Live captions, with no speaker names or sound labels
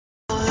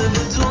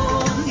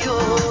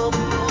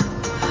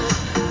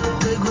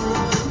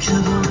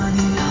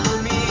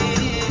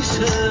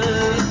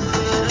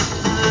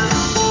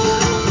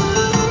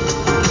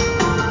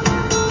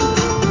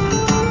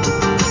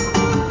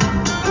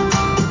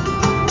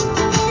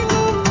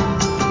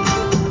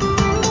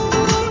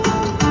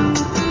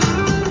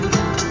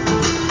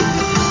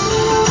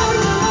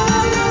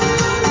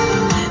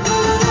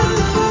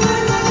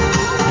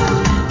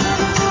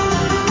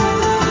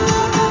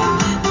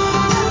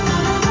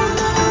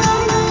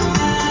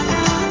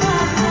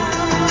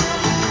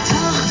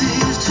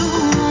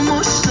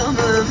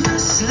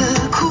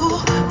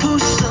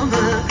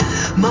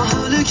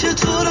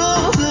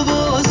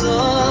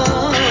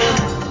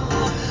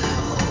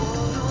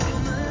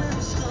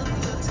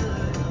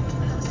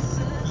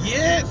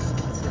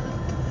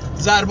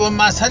ضرب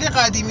المثل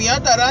قدیمی ها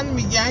دارن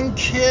میگن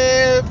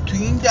که تو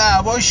این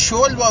دعوا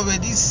شل با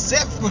بدی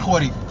صفر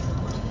میخوری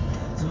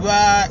و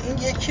این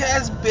یکی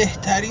از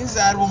بهترین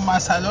ضرب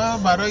المثل ها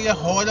برای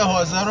حال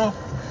حاضر و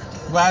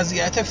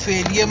وضعیت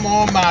فعلی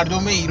ما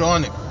مردم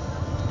ایرانه.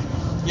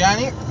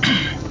 یعنی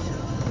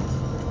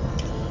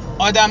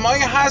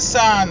آدمایی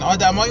هستن،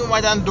 آدمایی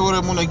اومدن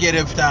دورمون رو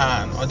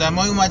گرفتن،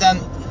 آدمایی اومدن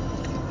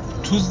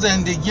تو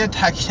زندگی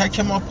تک تک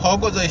ما پا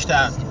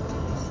گذاشتن،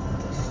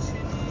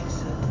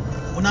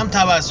 اونم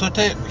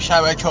توسط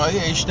شبکه‌های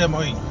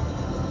اجتماعی،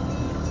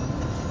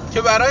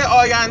 که برای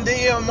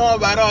آینده ما،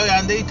 برای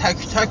آینده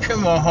تک تک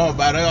ماها،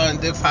 برای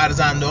آینده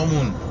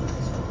فرزندامون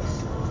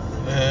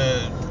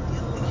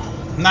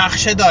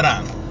نقشه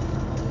دارن.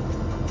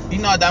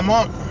 این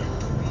آدما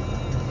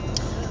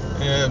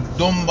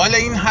دنبال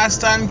این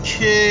هستن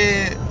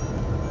که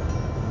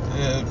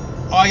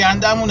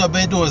آینده‌مون رو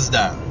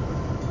بدزدن.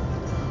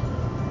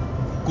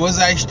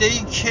 گذشته‌ای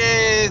که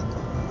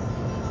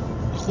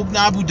خوب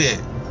نبوده،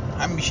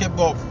 همیشه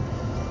با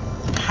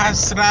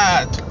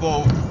حسرت،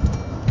 با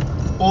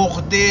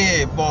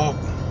عقده، با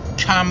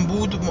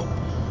کمبود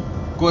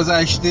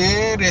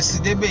گذشته،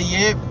 رسیده به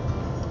یه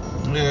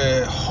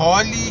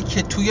حالی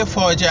که توی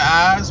فاجعه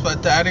است و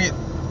در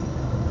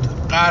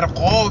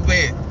غرقاب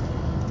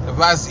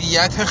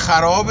وضعیت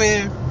خراب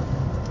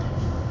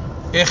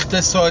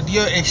اقتصادی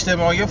و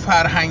اجتماعی و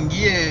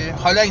فرهنگیه.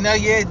 حالا اینا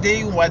یه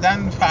عده‌ای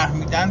اومدن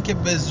فهمیدن که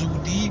به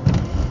زودی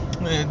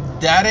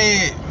در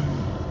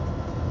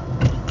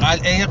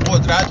قلعه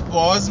قدرت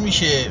باز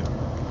میشه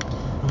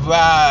و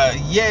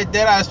یه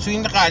عده از توی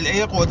این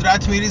قلعه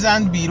قدرت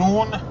میریزن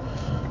بیرون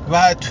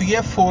و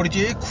توی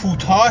فرجه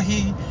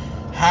کوتاهی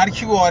هر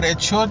کی وارد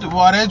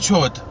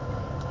شد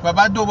و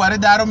بعد دوباره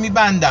در رو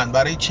میبندن،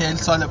 برای 40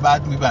 سال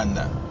بعد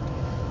میبندن.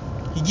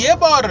 یه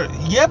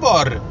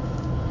بار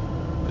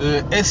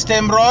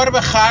استمرار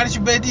به خرج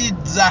بدید،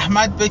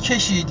 زحمت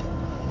بکشید،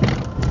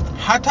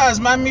 حتی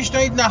از من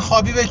میشنوید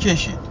نخوابی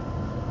بکشید،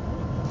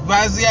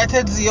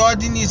 وضعیت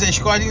زیادی نیست،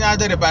 اشکالی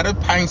نداره، برای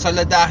 5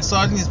 سال 10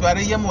 سال نیست،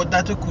 برای یه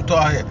مدت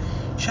کوتاهه،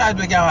 شاید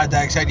بگم حد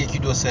اکثر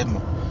 1-2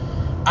 ماه.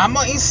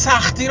 اما این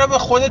سختی رو به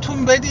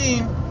خودتون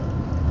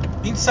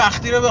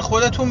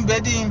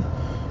بدین،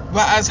 و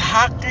از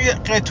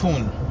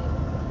حقتون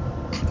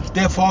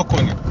دفاع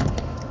کنید.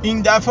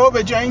 این دفعه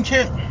به جای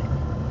اینکه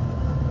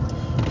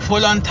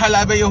فلان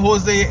طلبه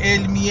حوزه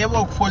علمیه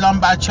و فلان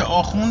بچه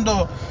آخوند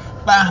و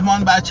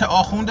بهمان بچه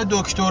آخوند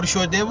دکتر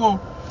شده و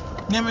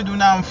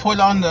نمیدونم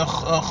فلان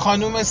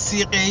خانوم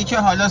سیغه‌ای که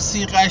حالا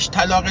سیغش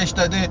طلاقش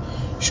داده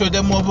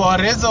شده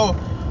مبارز و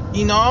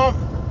اینا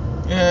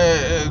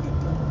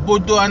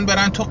بدوان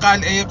برن تو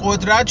قلعه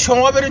قدرت،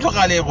 شما برین تو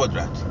قلعه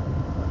قدرت.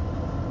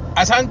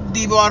 اصلا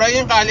دیوارای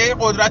این قلعه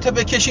قدرت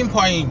بکشین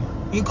پایین.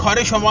 این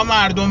کار شما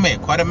مردمه،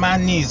 کار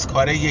من نیست،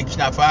 کار یک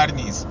نفر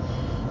نیست.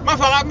 من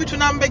فقط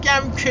میتونم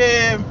بگم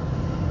که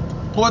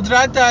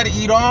قدرت در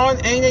ایران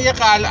عین یه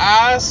قلعه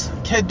است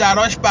که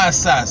دراش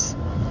بسته است.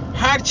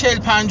 هر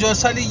 40-50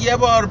 سالی یه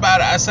بار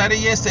بر اثر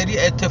یه سری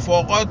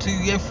اتفاقات،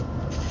 یه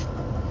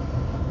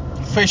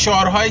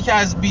فشارهایی که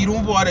از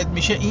بیرون وارد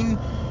میشه، این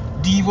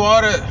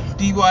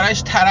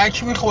دیوارش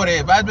ترک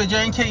میخوره. بعد به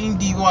جای اینکه این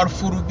دیوار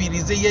فرو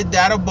بریزه یه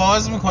در رو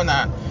باز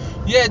میکنن،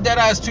 یه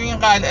عده از تو این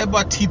قلعه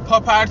با تیپا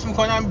پرت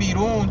میکنن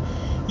بیرون،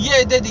 یه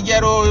عده دیگه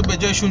رو به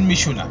جاشون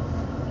میشونن.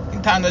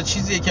 این تنها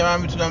چیزیه که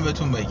من میتونم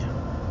بهتون بگم.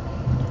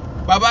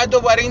 و بعد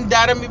دوباره این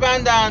در رو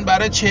میبندن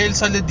برای 40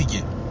 سال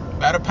دیگه،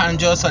 برای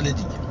 50 سال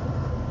دیگه.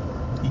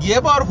 یه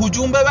بار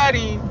هجوم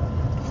ببرین،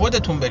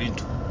 خودتون برین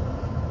تو،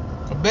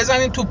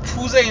 بزنین تو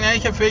پوز اینایی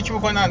که فکر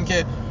میکنن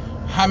که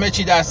همه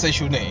چی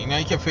دستشونه،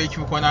 اینایی که فکر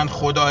میکنن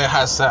خدای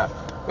هستن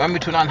و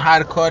میتونن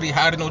هر کاری،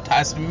 هر نوع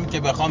تصمیمی که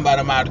بخوان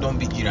برای مردم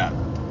بگیرن.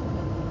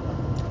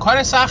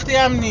 کار سختی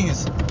هم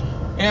نیست.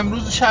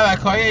 امروز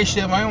شبکه‌های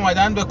اجتماعی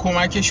اومدن به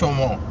کمک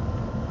شما.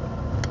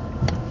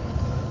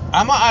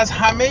 اما از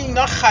همه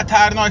اینا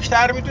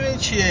خطرناکتر میدونید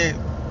چیه؟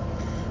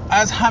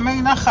 از همه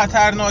اینا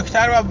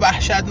خطرناکتر و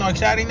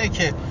وحشتناکتر اینه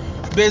که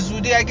به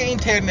زودی اگه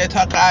اینترنت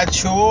ها قطع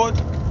شد،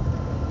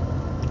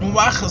 اون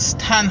وقت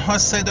تنها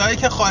صدایی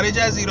که خارج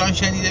از ایران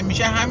شنیده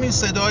میشه همین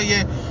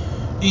صدای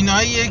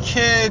ایناییه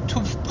که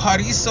تو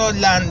پاریس و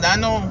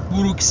لندن و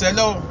بروکسل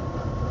و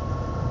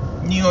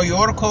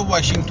نیویورک و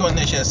واشنگتن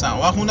نشستن.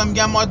 و اونا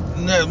میگن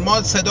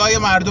ما صدای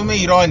مردم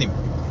ایرانیم.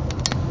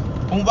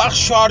 اون وقت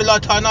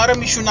شارلاتانا رو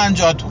میشونن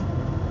جاتون.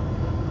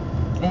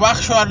 اون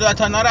وقت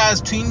شارلاتانا رو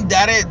از تو این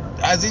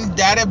از این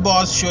در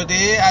باز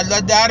شده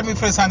الله در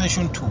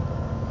میفرستنشون تو.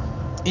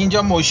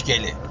 اینجا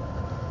مشکله،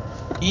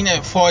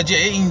 اینه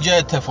فاجعه، اینجا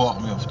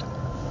اتفاق میفته.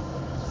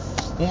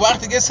 اون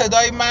وقت دیگه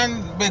صدای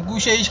من به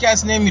گوش هیچ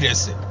کس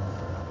نمیرسه.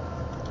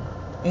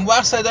 اون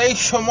وقت صدای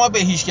شما به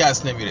هیچ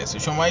کس نمیرسه،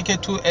 شمایی که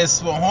تو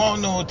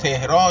اصفهان و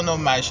تهران و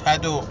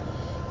مشهد و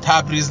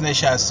تبریز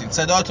نشستین،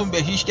 صداتون به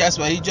هیچ کس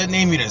و هیچ جا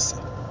نمیرسه.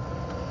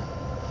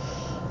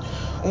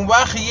 اون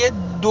وقت یه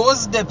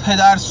دزد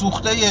پدر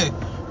سوخته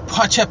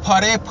پاچه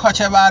پاره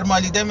پاچه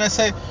برمالیده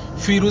مثل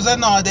فیروز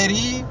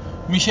نادری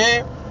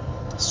میشه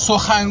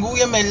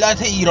سخنگوی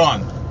ملت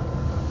ایران.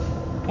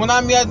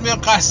 اونم میاد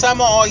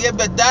قسم و آیه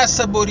به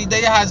دست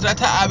بریده حضرت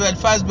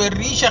ابوالفضل به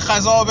ریش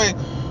خضاب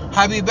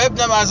حبیب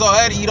ابن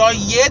مظاهر ایران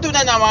یه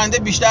دونه نماینده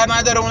بیشتر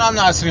نداره، اونم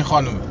نسرین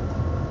خانومه.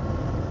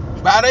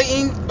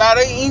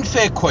 برای این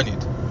فکر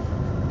کنید.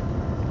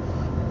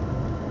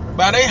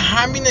 برای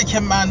همینه که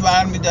من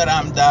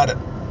برمیدارم در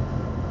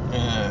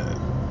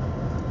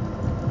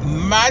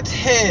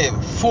مدح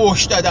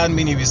فحش دادن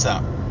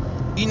مینویسم.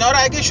 اینا رو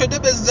اگه شده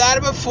به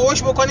ضرب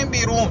فحش بکنیم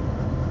بیرون.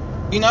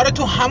 اینا رو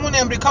تو همون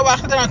امریکا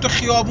وقتی دارن تو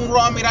خیابون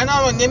راه میرن،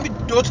 اما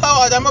دو تا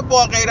آدم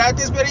با غیرت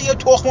نیست بره یه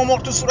تخم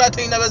مرغ تو صورت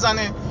اینا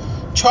بزنه،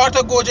 4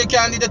 تا گوجه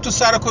کندیده تو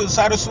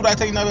سر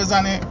صورت اینا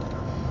بزنه.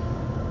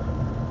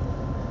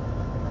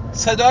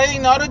 صدای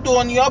اینا رو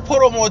دنیا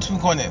پروموت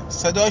میکنه،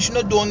 صداشون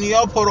رو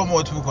دنیا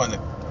پروموت میکنه.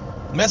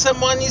 مثل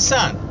ما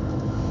نیستن.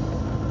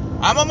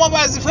 اما ما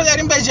وظیفه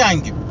داریم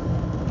بجنگیم.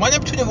 ما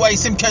نمیتونیم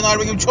وایسیم کنار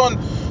بگیم چون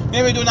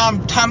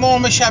نمیدونم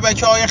تمام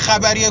شبکه‌های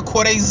خبری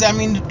کره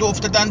زمین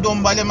افتادن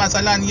دنبال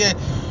مثلا یه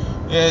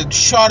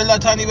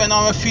شارلاتانی به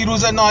نام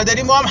فیروز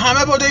نادری، ما هم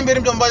همه بودیم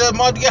بریم دنبال،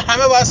 ما دیگه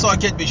همه باید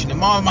ساکت بشینیم،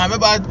 ما همه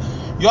باید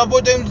یا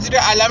بودیم زیر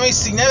علم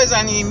سینه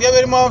بزنیم یا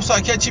بریم ما هم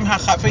ساکت شیم،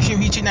 خفه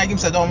شیم، هیچی نگیم،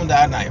 صدامون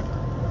در نیاد.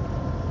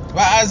 و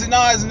از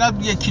اینا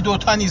یکی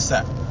دوتا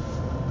نیستن.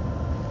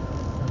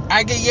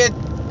 اگه یه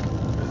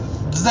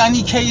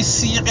زنی که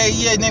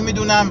سیغه‌ای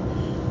نمیدونم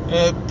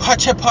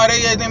پاچه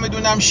پاره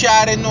نمیدونم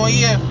شهر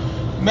نوعی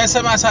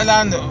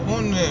مثلا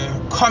اون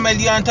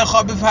کاملی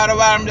انتخابی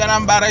فرآور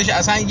میدارن براش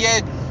اصلا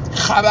یه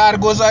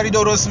خبرگزاری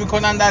درست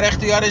میکنن در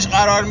اختیارش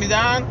قرار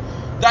میدن،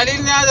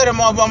 دلیل نداره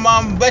ما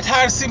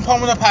بترسیم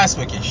پامونو پس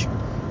بکشیم.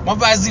 ما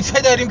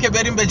وظیفه داریم که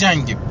بریم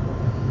بجنگیم،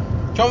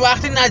 چون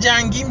وقتی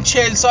نجنگیم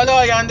 40 سال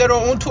آینده رو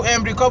اون تو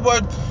امریکا با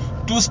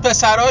دوست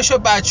پسراش و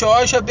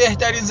بچه‌هاش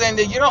بهترین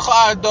زندگی رو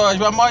خواهد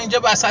داشت و ما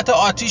اینجا وسط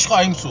آتیش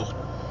خواهیم سوخت.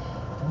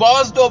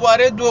 باز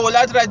دوباره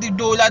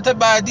دولت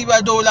بعدی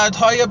و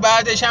دولت‌های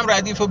بعدش هم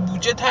ردیف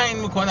بودجه تعیین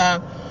میکنن،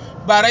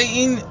 برای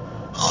این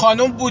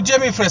خانم بودجه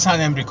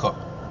میفرستن امریکا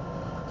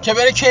که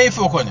بره کیف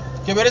بکنه،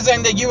 که بره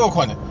زندگی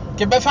بکنه،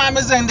 که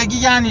بفهمه زندگی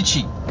یعنی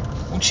چی.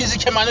 اون چیزی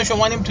که من و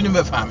شما نمیتونیم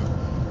بفهمیم.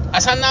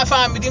 اصلا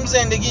نفهمیدیم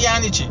زندگی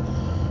یعنی چی.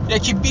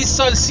 یکی 20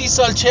 سال 30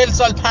 سال 40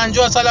 سال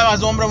 50 سال هم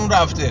از عمرمون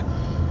رفته،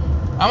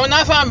 اما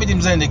نفهمیدیم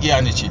زندگی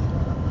یعنی چی.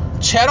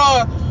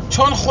 چرا؟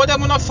 چون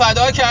خودمون رو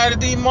فدا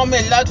کردیم. ما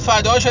ملت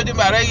فدا شدیم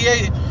برای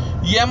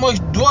یه مش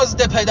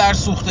دزد پدر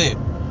سوخته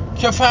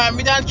که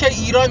فهمیدن که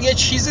ایران یه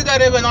چیزی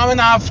داره به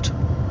نام نفت،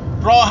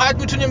 راحت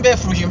میتونیم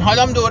بفروشیم.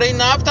 حالا هم دوره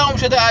نفت تموم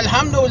شده،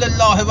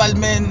 الحمدلله و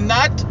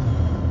المنت،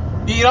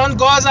 ایران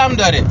گاز هم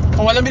داره.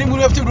 خب حالا میریم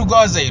رفتیم رو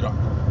گاز ایران.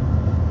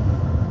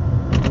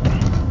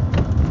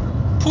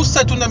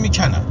 پوستتون رو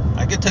میکنن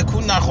اگه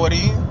تکون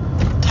نخورین،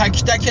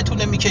 تک تکتون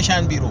رو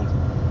میکشن بیرون،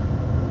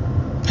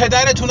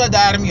 پدرتون رو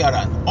در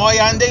میارن،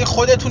 آینده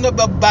خودتون رو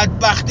به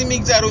بدبختی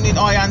میگذرونین،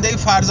 آینده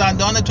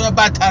فرزندانتون رو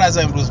بدتر از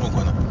امروز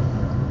میکنن.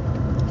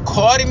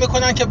 کاری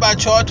میکنن که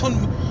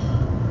بچه‌هاتون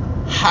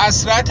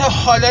حسرت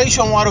حالای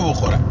شما رو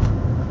بخورن.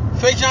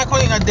 فکر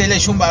نکنین اینا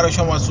دلشون برای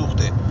شما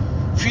سوخته.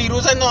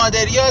 فیروز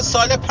نادری ها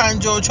سال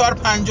 54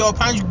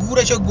 55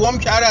 گورشو گم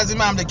کرده، از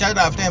این مملکت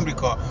رفته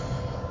امریکا.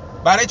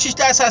 برای چیش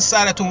دست از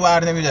سرتون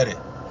ور نمیداره؟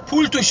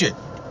 پول توشه.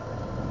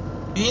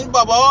 این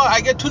بابا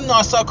اگه تو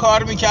ناسا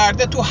کار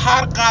میکرده، تو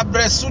هر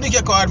قبرستونی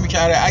که کار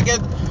میکرده، اگه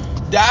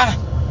 10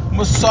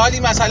 سالی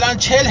مثلا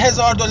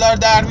 $40,000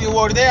 در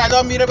میورده،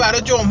 الان میره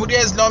برای جمهوری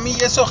اسلامی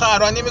یه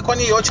سخنرانی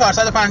میکنه یا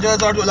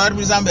 $450,000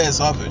 میزن به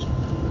حسابش.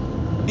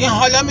 این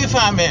حالا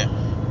میفهمه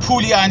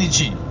پول یعنی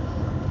چی.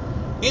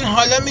 این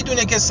حالا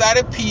میدونه که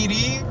سر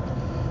پیری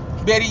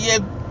بری یه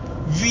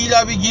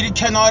ویلا بگیری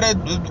کنار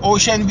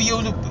اوشن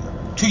ویو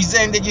توی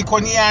زندگی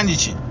کنی یعنی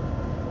چی.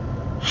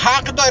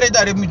 حق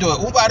داره میدوه،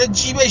 اون برای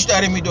جیبش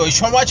داره میدوه.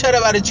 شما چرا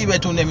برای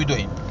جیبتون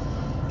نمیدوین؟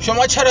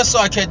 شما چرا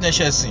ساکت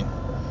نشستین؟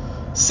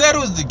 3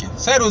 روز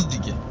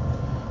دیگه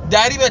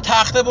دری به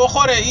تخته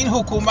بخوره، این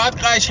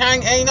حکومت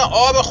قشنگ عین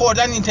آب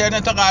خوردن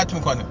اینترنت رو قطع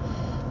میکنه.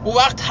 اون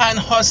وقت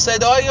تنها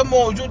صدای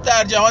موجود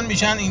در جهان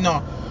میشن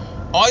اینا.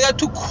 آیا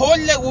تو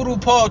کل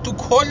اروپا، تو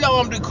کل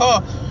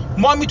آمریکا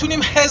ما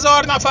میتونیم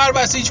 1000 نفر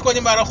بسیج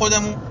کنیم برای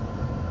خودمون؟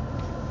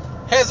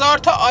 1000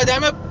 تا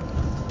آدم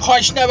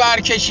پاشنه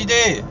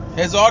برکشیده،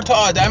 1000 تا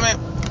آدم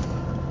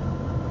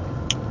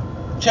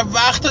که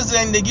وقت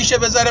زندگیشه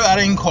بذاره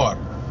برای این کار.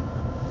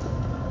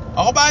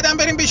 آقا بعدم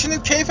بریم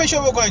بشینید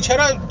کیفشو بکنید.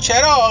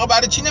 چرا آقا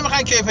برای چی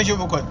نمیخواین کیفشو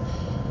بکنید؟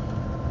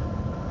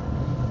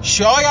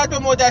 شاید به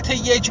مدت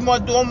 1 ماه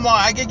 2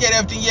 ماه اگه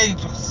گرفتین یک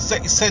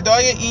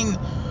صدای این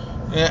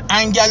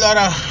انگلا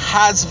رو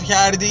حذف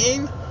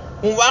کردین،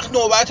 اون وقت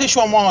نوبت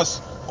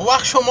شماست. اون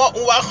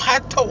وقت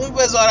حتی اون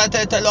وزارت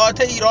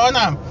اطلاعات ایران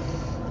هم،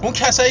 اون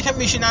کسایی که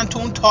میشینن تو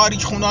اون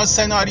تاریخ خونا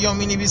سناریو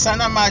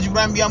مینویسن هم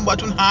مجبورن بیان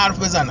باتون حرف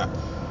بزنن.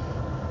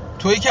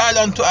 تویی که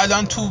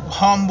الان تو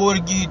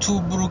هامبورگی، تو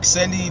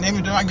بروکسلی،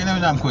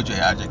 نمیدونم کجای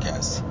هر جا که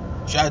هستی،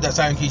 شاید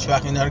اصلا هیچ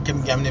وقت اینا رو که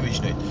میگم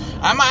نمیشنید،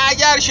 اما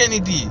اگر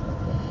شنیدی،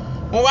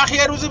 اون وقت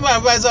یه روز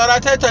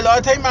وزارت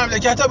اطلاعات این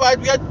مملکت ها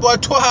باید بیاد با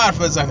تو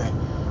حرف بزنه.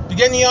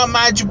 دیگه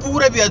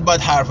مجبوره بیاد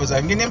باید حرف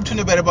بزنه. دیگه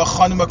نمیتونه بره با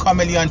خانم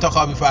کاملیا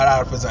انتخابی فر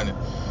حرف بزنه،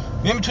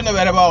 نمیتونه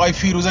بره با آقای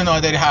فیروز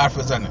نادری حرف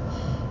بزنه.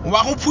 اون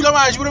وقت اون پول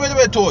مجبوره بده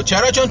به تو.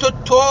 چرا؟ چون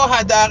تو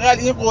حداقل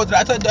این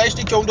قدرت رو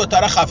داشتی که اون دوتا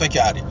رو خفه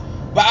کردی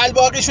و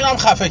الباقیشون هم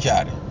خفه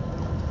کردی.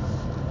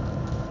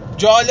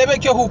 جالبه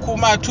که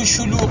حکومت تو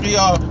شلوغی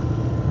ها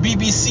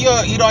BBC و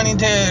ایران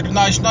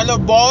اینترنشنال رو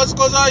باز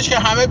گذاشت که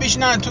همه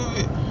بشینن تو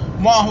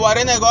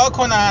ماهواره نگاه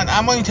کنن،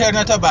 اما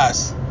اینترنت ها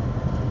بس.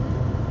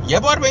 یه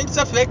بار به این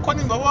چیزا فکر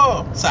کنیم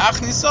بابا،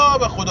 سخت نیستا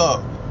به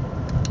خدا.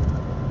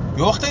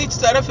 یخته این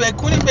چیزا رو فکر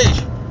کنیم بهش.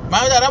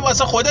 من دارم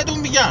واسه خودتون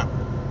میگم،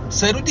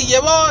 3 روز دیگه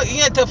با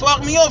این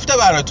اتفاق میفته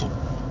براتون.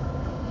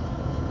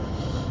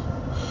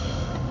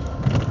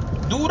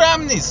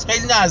 دورم نیست،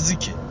 خیلی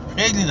نزدیکه،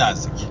 خیلی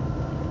نزدیک.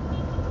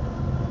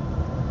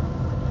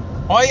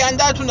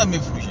 آیندهتون رو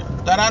میفروشن،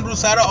 دارن رو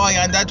سر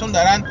آیندهتون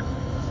دارن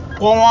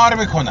قمار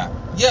میکنن.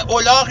 یه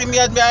الاغی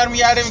میاد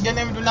میاره میگه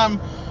نمیدونم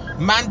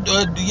من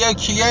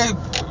یه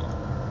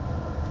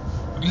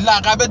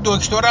لقب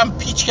دکترم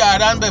پیچ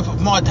کردن به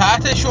ما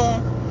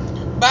تحتشون،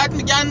 بعد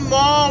میگن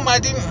ما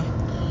اومدیم.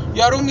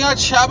 یارو میاد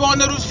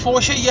شبانه روز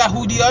فوش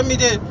یهودیا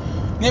میده،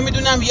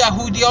 نمیدونم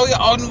یهودیای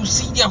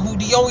آنوسی،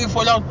 یهودیای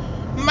فلان.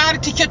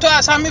 مرتی که تو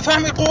اصلا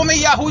میفهمی قوم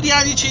یهود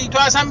یعنی چی؟ تو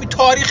اصلا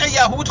تاریخ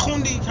یهود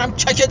خوندی؟ هم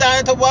چک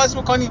دهنتو باز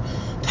میکنی،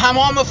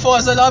 تمام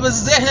فاضلاب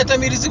ذهنتو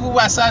میریزی بو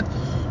وسط،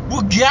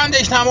 بو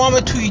گندش تمام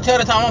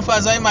توییتر، تمام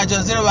فضای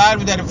مجازی رو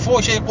برمی‌داری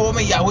فوش قوم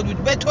یهود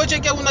بود. به تو چه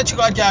که اونا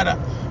چیکار کردن؟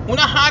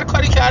 اونا هر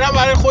کاری کردن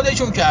برای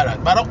خودشون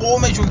کردن، برای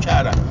قومشون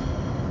کردن،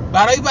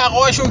 برای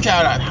بقاشون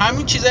کردن.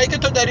 همین چیزایی که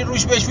تو داری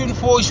روش بهشون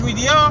فوش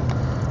میدی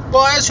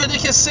باعث شده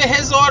که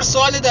 3000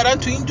 سال دارن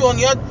تو این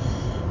دنیا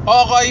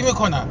آقایی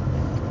میکنن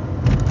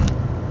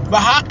و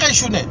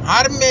حقشونه.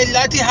 هر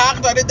ملتی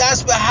حق داره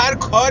دست به هر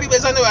کاری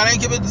بزنه برای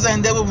اینکه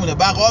زنده بمونه،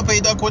 بقا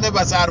پیدا کنه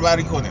و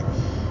سربری کنه.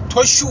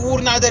 تو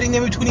شعور نداری،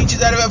 نمیتونی این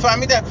چیزا رو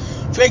بفهمی.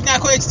 فکر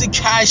نکن چیزی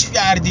کشف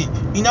کردی.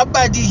 اینا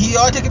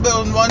بدیهیاته که به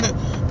عنوان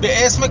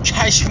به اسم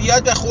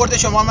کشفیات به خورد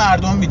شما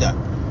مردم میدن.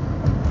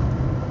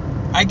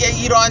 اگه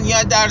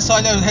ایرانی‌ها در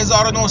سال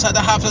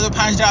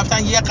 1975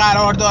 رفتن یه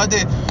قرارداد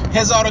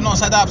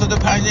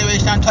 1975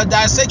 نوشتن تا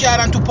دسته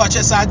کردن تو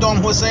پاچه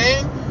صدام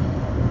حسین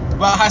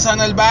و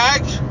حسن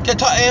البکر، که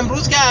تا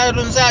امروز که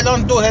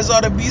الان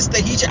 2020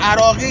 هیچ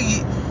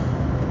عراقی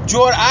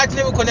جرأت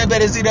نمیکنه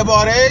بره زیر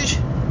بارش،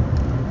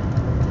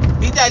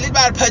 این دلیل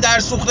بر پدر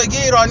سوختگی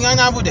ایرانی‌ها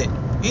نبوده،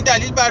 این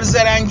دلیل بر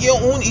زرنگی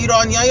اون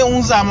ایرانیای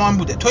اون زمان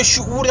بوده. تو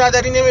شعور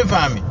نداری،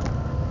 نمیفهمی.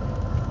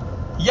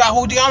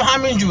 یهودی هم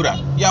همین جورن.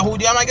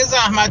 یهودی هم اگه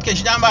زحمت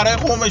کشیدن برای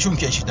قومشون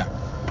کشیدن،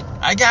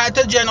 اگه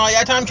حتی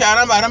جنایت هم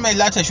کردن برای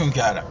ملتشون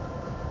کردن.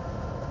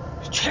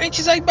 چرا این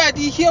چیزای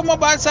بدیهی ما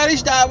باید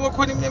سرش دعوا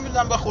کنیم؟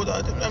 نمیدونم به خدا،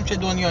 نمیدونم چه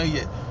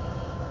دنیاییه.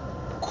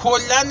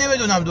 کلا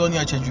نمیدونم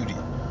دنیا چه جوریه.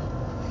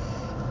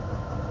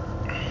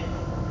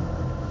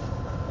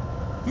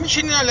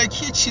 میشینین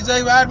الکی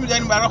چیزایی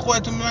برمی‌دارین برای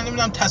خودتون. من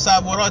نمیدونم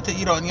تصورات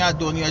ایرانی از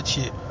دنیا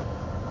چیه،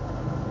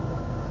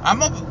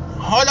 اما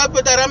حالا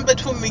دارم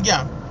بهتون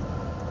میگم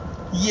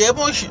یه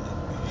مش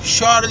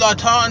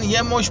شارلاتان،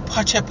 یه مش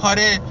پاچه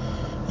پاره،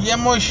 یه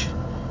مش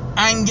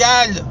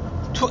انگل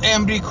تو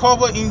امریکا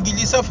و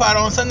انگلیس و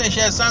فرانسه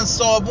نشستن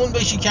صابون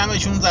به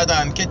شکمشون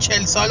زدن که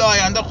 40 سال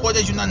آینده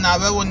خودشون و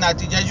نوه و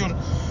نتیجهشون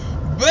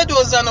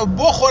بدوزن و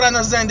بخورن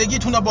و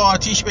زندگیتون رو با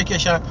آتیش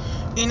بکشن.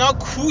 اینا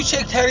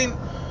کوچکترین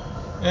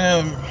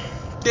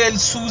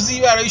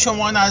دلسوزی برای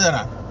شما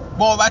ندارن.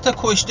 بابت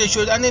کشته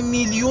شدن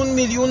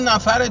میلیون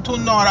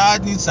نفرتون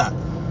ناراحت نیستن.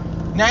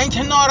 نه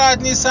اینکه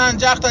ناراحت نیستن،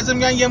 جخت از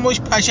میگن یه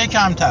مش پشه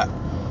کمتر.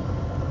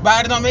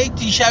 برنامه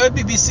دیشب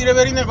BBC رو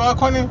بری نگاه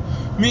کنیم،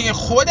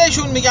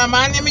 خودشون میگن،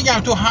 من نمیگم،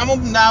 تو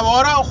همون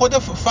نوارا خود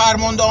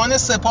فرماندهان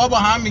سپاه با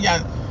هم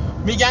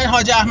میگن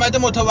حاج احمد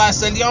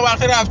متوسلیان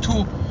وقتی رفت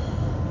تو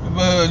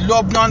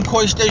لبنان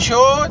کشته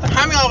شد،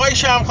 همین آقای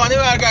شمخانی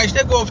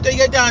برگشته گفته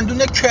یه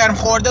دندون کرم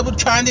خورده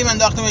بود کندیم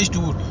انداختیمش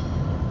دور.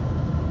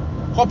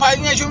 خب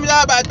پلی نشون میده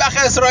بدبخت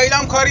اسرائیل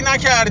هم کاری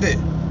نکرده.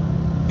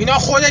 اینا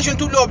خودشون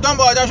تو لبنان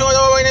با آدم شما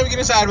بابا اینو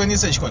میگیرین سر به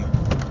نیستش کنه.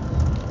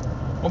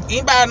 خب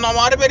این برنامه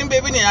ها رو بریم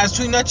ببینید، از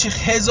تو اینا چه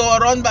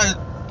هزاران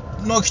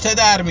نکته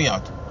در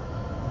میاد.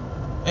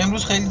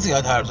 امروز خیلی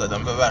زیاد حرف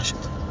زدم، ببخشید.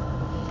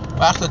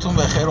 وقتتون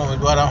بخیر،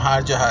 امیدوارم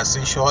هر جا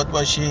هستین شاد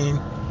باشین،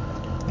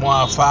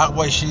 موفق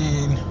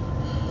باشین.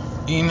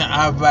 این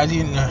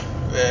اولین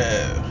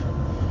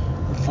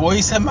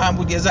وایس من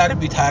بود، یه ذره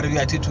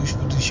بی‌تربیتی توش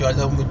بود، ان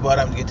شاءالله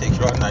امیدوارم دیگه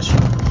تکرار نشه.